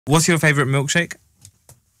What's your favourite milkshake?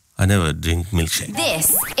 I never drink milkshake.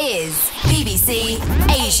 This is BBC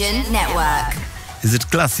Asian Network. Is it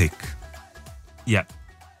classic? Yeah.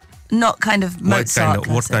 Not kind of Mozart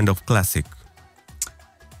What kind of classic?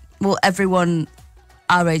 Well, everyone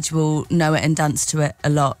our age will know it and dance to it a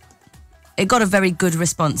lot. It got a very good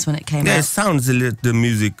response when it came Yeah, out. it sounds a little the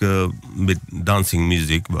music, bit dancing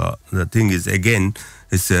music, but the thing is, again,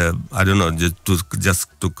 it's I don't know, just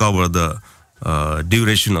to cover the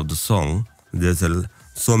duration of the song. There's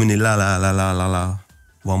so many la la la la la la,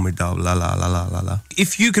 warm it up la la la la la la.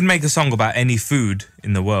 If you could make a song about any food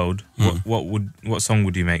in the world, what song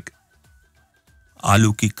would you make?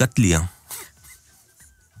 Aloo Ki Katlian.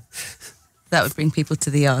 That would bring people to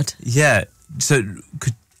the yard. Yeah. So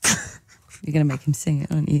You're going to make him sing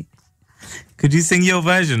it, aren't you? could you sing your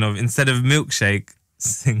version of, instead of milkshake,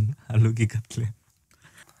 sing Aloo Ki Katlian?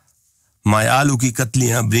 My Aloo Ki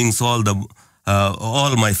Katlian brings all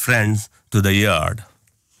my friends to the yard.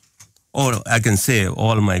 Or I can say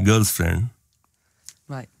all my girlfriend.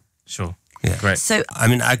 Right. Sure. Yeah. Great. So, I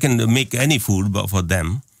mean, I can make any food for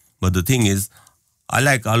them, but the thing is, I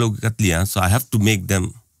like Aloo Ki Katlian, so I have to make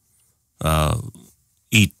them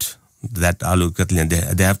eat that Aloo Ki Katlian.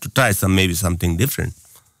 They have to try maybe something different.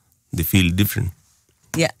 They feel different.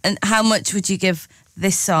 yeah. And how much would you give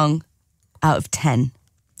this song out of 10?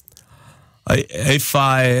 If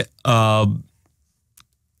I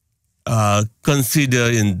consider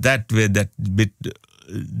in that way, that bit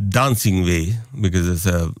dancing way, because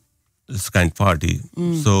it's kind of party,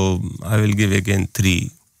 so I will give again 3,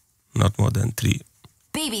 not more than 3.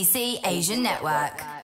 BBC Asian Network.